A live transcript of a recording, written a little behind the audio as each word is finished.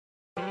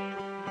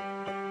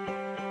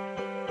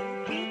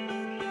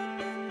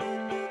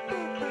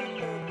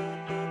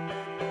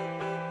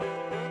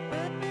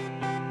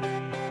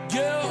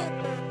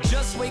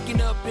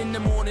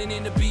in the morning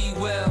and to be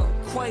well.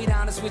 Quite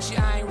honest with you,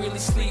 I ain't really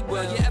sleep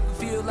well. You ever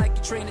feel like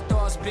your train of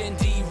thought's been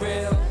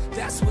derailed?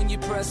 That's when you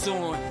press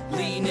on,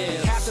 lean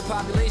in. Half the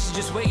population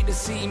just waiting to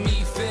see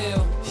me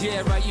fail.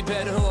 Yeah, right, you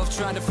better off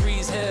trying to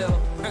freeze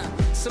hell.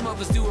 Some of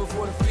us do it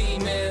for the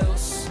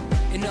females,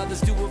 and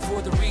others do it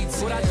for the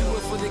retail. But I do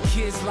it for the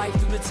kids, life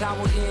through the time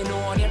we're in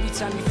on. Every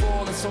time you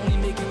fall, it's only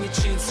making your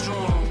chin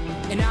strong.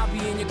 And I'll be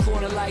in your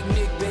corner like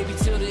Nick, baby,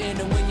 till the end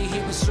of when you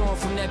hear a song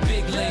from that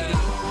big lady.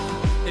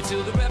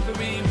 Until the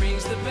referee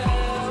rings the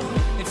bell,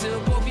 until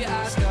both your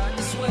eyes start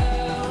to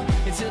swell,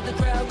 until the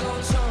crowd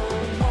goes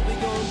home. What we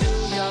gonna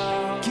do,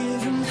 y'all?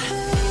 Give 'em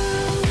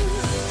hell,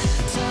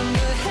 turn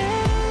the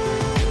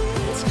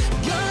heads.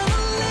 Gonna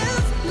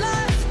live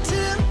life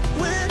till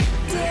we're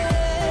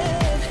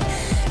dead.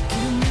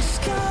 Give me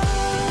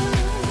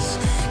scars,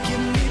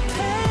 give me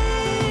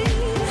pain.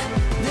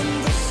 Then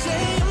they'll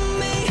say of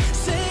me,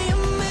 say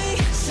of me,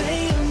 say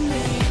of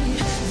me.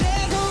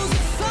 There goes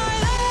the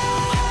fighter.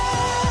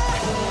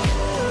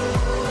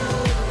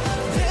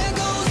 There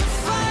goes the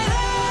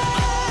fighter.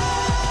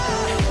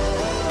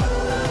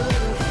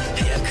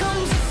 Here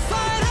comes the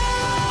fighter.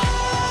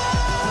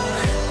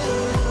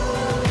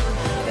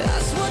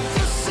 That's what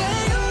they'll say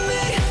of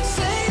me,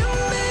 say of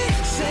me,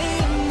 say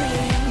of me.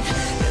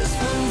 This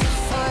one's a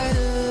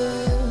fighter.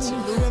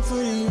 Till the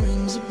referee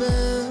rings a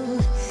bell,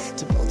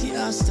 till both your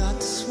eyes start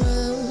to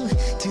swell,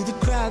 till the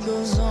crowd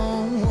goes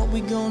on. What we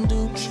gonna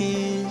do,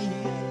 kid?